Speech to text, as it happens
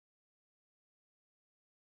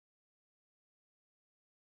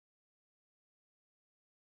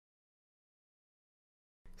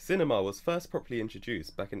Cinema was first properly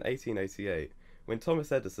introduced back in 1888 when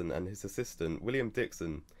Thomas Edison and his assistant William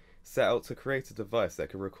Dickson set out to create a device that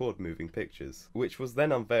could record moving pictures, which was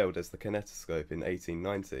then unveiled as the kinetoscope in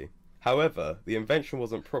 1890. However, the invention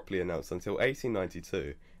wasn't properly announced until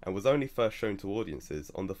 1892 and was only first shown to audiences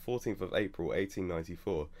on the 14th of April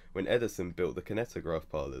 1894 when Edison built the kinetograph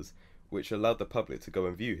parlours, which allowed the public to go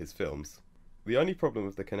and view his films. The only problem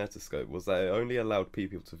with the kinetoscope was that it only allowed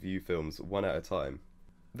people to view films one at a time.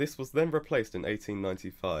 This was then replaced in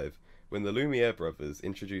 1895 when the Lumiere brothers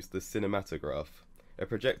introduced the cinematograph, a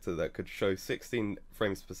projector that could show 16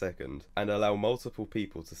 frames per second and allow multiple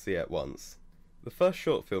people to see at once. The first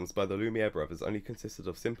short films by the Lumiere brothers only consisted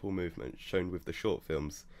of simple movements shown with the short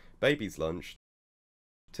films Baby's Lunch,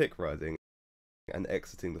 Tick Riding, and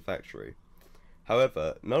Exiting the Factory.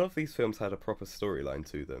 However, none of these films had a proper storyline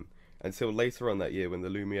to them, until later on that year when the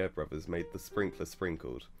Lumiere brothers made The Sprinkler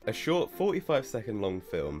Sprinkled, a short 45-second long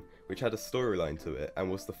film which had a storyline to it and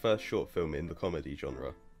was the first short film in the comedy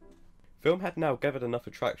genre. Film had now gathered enough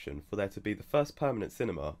attraction for there to be the first permanent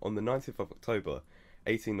cinema on the 19th of October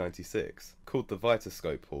 1896, called the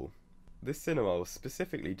Vitascope Hall. This cinema was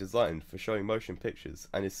specifically designed for showing motion pictures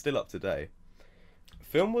and is still up to date.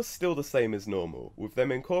 Film was still the same as normal, with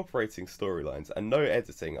them incorporating storylines and no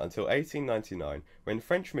editing until 1899 when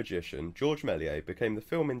French magician Georges Méliès became the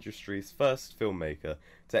film industry's first filmmaker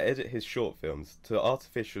to edit his short films to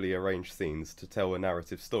artificially arrange scenes to tell a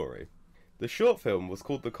narrative story. The short film was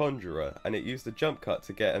called The Conjurer and it used a jump cut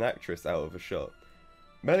to get an actress out of a shot.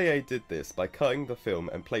 Méliès did this by cutting the film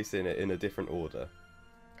and placing it in a different order.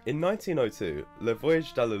 In 1902, Le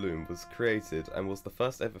Voyage de la Lune was created and was the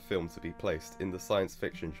first ever film to be placed in the science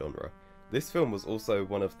fiction genre. This film was also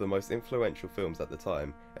one of the most influential films at the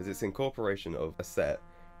time, as its incorporation of a set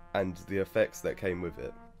and the effects that came with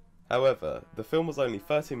it. However, the film was only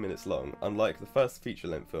 13 minutes long, unlike the first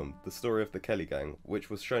feature-length film, The Story of the Kelly Gang, which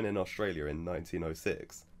was shown in Australia in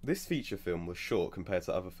 1906. This feature film was short compared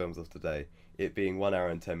to other films of today, it being 1 hour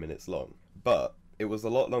and 10 minutes long, but it was a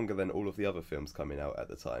lot longer than all of the other films coming out at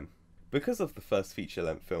the time. Because of the first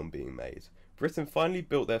feature-length film being made, Britain finally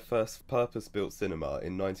built their first purpose-built cinema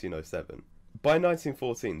in 1907. By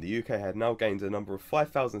 1914, the UK had now gained a number of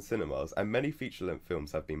 5,000 cinemas and many feature-length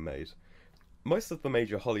films have been made. Most of the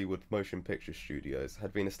major Hollywood motion picture studios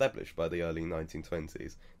had been established by the early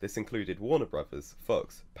 1920s. This included Warner Brothers,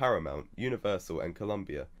 Fox, Paramount, Universal and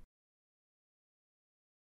Columbia.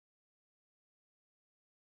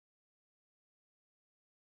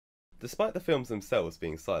 Despite the films themselves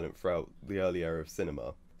being silent throughout the early era of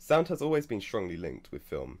cinema, sound has always been strongly linked with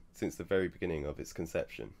film since the very beginning of its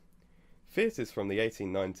conception. Theatres from the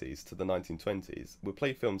 1890s to the 1920s would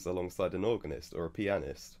play films alongside an organist or a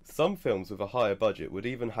pianist. Some films with a higher budget would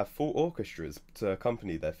even have full orchestras to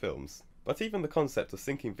accompany their films. But even the concept of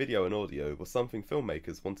syncing video and audio was something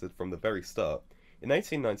filmmakers wanted from the very start. In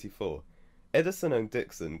 1894, Edison and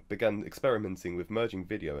Dickson began experimenting with merging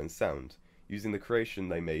video and sound, using the creation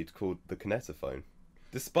they made called the kinetophone.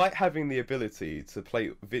 Despite having the ability to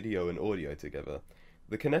play video and audio together,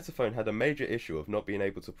 the kinetophone had a major issue of not being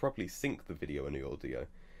able to properly sync the video and the audio.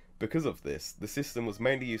 Because of this, the system was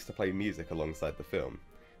mainly used to play music alongside the film.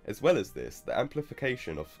 As well as this, the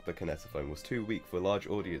amplification of the kinetophone was too weak for large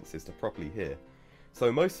audiences to properly hear,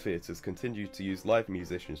 so most theatres continued to use live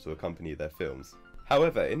musicians to accompany their films.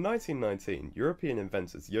 However, in 1919, European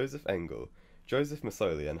inventors Joseph Engel, Joseph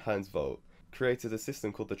Massoli and Hans Volt created a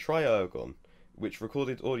system called the triergon, which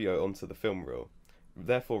recorded audio onto the film reel,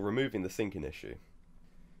 therefore removing the syncing issue.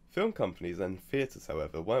 Film companies and theatres,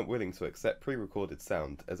 however, weren't willing to accept pre-recorded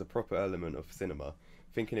sound as a proper element of cinema,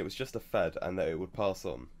 thinking it was just a fad and that it would pass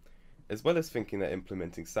on, as well as thinking that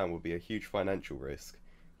implementing sound would be a huge financial risk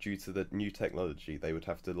due to the new technology they would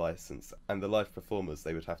have to license and the live performers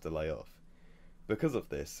they would have to lay off. Because of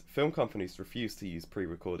this, film companies refused to use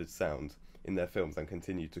pre-recorded sound in their films and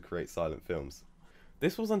continued to create silent films.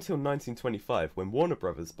 This was until 1925 when Warner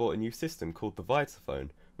Brothers bought a new system called the Vitaphone,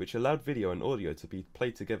 which allowed video and audio to be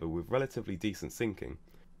played together with relatively decent syncing.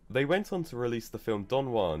 They went on to release the film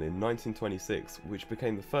Don Juan in 1926, which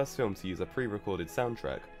became the first film to use a pre-recorded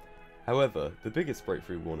soundtrack. However, the biggest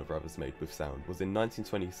breakthrough Warner Brothers made with sound was in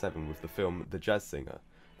 1927 with the film The Jazz Singer,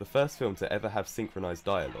 the first film to ever have synchronized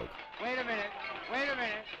dialogue. Wait a minute,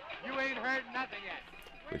 you ain't heard nothing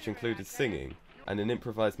yet. Which included singing and an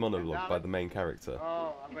improvised monologue by the main character.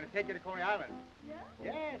 Oh, I'm going to take you to Coney Island.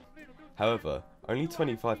 Yes. However, only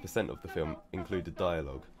 25% of the film included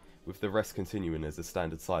dialogue, with the rest continuing as a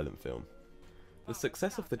standard silent film. The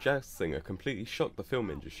success of The Jazz Singer completely shocked the film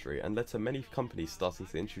industry and led to many companies starting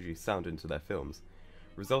to introduce sound into their films.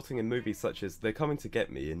 resulting in movies such as They're Coming to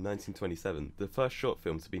Get Me in 1927, the first short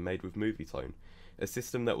film to be made with Movietone, a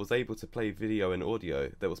system that was able to play video and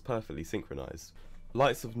audio that was perfectly synchronized.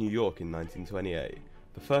 Lights of New York in 1928,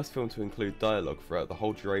 the first film to include dialogue throughout the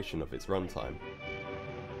whole duration of its runtime.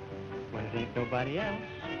 When it ain't nobody else.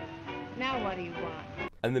 Now what do you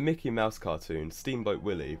want? And the Mickey Mouse cartoon Steamboat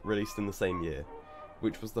Willie, released in the same year,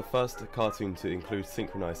 which was the first cartoon to include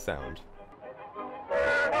synchronized sound.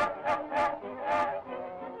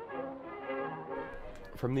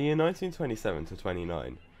 From the year 1927 to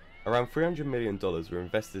 29, around $300 million were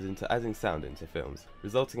invested into adding sound into films,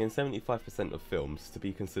 resulting in 75% of films to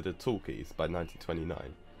be considered talkies by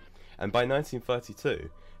 1929. And by 1932,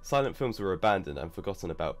 silent films were abandoned and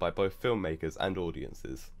forgotten about by both filmmakers and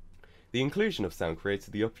audiences. The inclusion of sound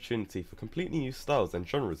created the opportunity for completely new styles and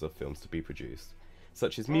genres of films to be produced,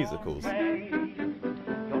 such as musicals,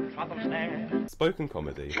 spoken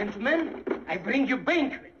comedy, Gentlemen, I bring you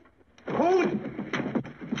banquet. Food.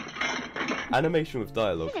 animation with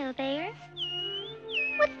dialogue, Hello there.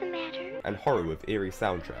 What's the matter? and horror with eerie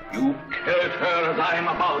soundtracks. You killed her as I am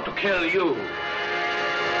about to kill you.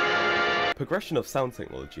 Progression of sound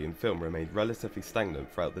technology in film remained relatively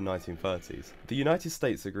stagnant throughout the 1930s. The United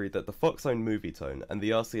States agreed that the Fox-owned Movietone and the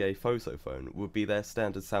RCA Photophone would be their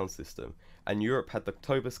standard sound system, and Europe had the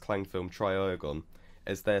Tobus Klang film Triagon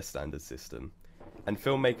as their standard system, and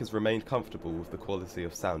filmmakers remained comfortable with the quality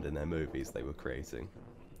of sound in their movies they were creating.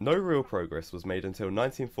 No real progress was made until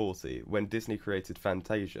 1940, when Disney created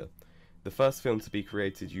Fantasia, the first film to be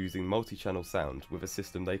created using multi-channel sound with a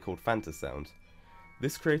system they called Fantasound.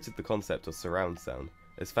 This created the concept of surround sound,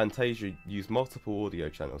 as Fantasia used multiple audio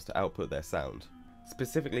channels to output their sound,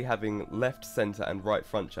 specifically having left, centre and right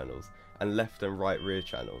front channels, and left and right rear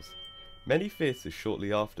channels. Many theatres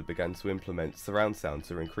shortly after began to implement surround sound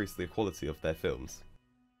to increase the quality of their films.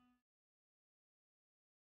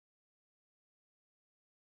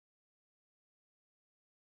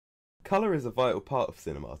 Colour is a vital part of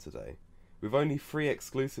cinema today, with only 3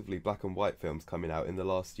 exclusively black and white films coming out in the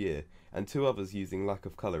last year, and 2 others using lack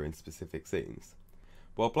of colour in specific scenes.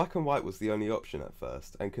 While black and white was the only option at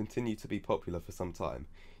first, and continued to be popular for some time,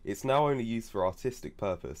 it's now only used for artistic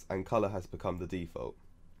purpose, and colour has become the default.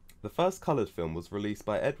 The first coloured film was released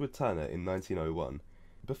by Edward Turner in 1901.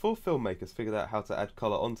 Before filmmakers figured out how to add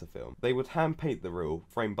colour onto film, they would hand paint the reel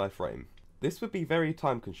frame by frame. This would be very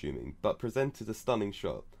time consuming, but presented a stunning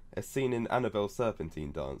shot, as seen in Annabelle's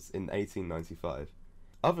Serpentine dance in 1895.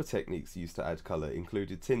 Other techniques used to add colour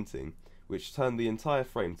included tinting, which turned the entire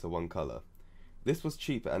frame to one colour. This was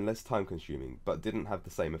cheaper and less time consuming, but didn't have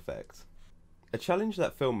the same effect. A challenge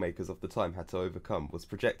that filmmakers of the time had to overcome was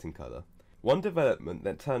projecting colour. One development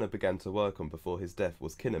that Turner began to work on before his death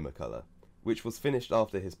was kinemacolor, which was finished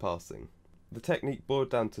after his passing. The technique boiled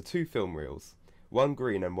down to 2 film reels, one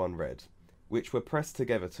green and one red, which were pressed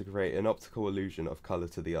together to create an optical illusion of colour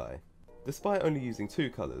to the eye. Despite only using 2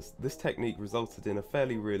 colours, this technique resulted in a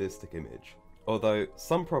fairly realistic image, although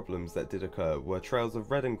some problems that did occur were trails of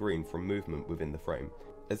red and green from movement within the frame,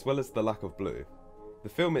 as well as the lack of blue. The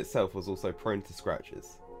film itself was also prone to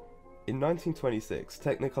scratches. In 1926,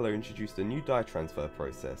 Technicolor introduced a new dye transfer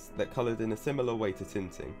process that coloured in a similar way to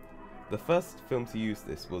tinting. The first film to use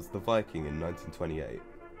this was The Viking in 1928.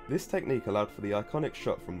 This technique allowed for the iconic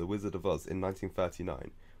shot from The Wizard of Oz in 1939,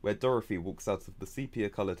 where Dorothy walks out of the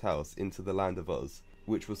sepia-coloured house into the land of Oz,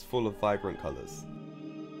 which was full of vibrant colours.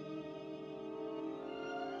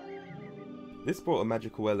 This brought a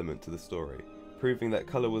magical element to the story, proving that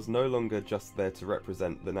colour was no longer just there to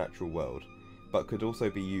represent the natural world, but could also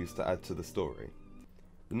be used to add to the story.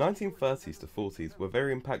 The 1930s to 40s were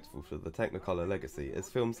very impactful for the Technicolor legacy, as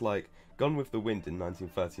films like Gone with the Wind in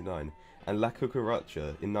 1939 and La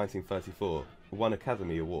Cucaracha in 1934 won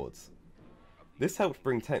Academy Awards. This helped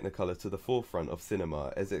bring Technicolor to the forefront of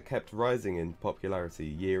cinema, as it kept rising in popularity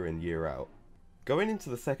year in, year out. Going into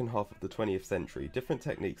the second half of the 20th century, different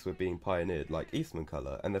techniques were being pioneered, like Eastman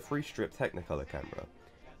Color and the free-strip Technicolor camera.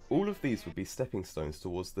 All of these would be stepping stones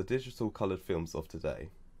towards the digital coloured films of today.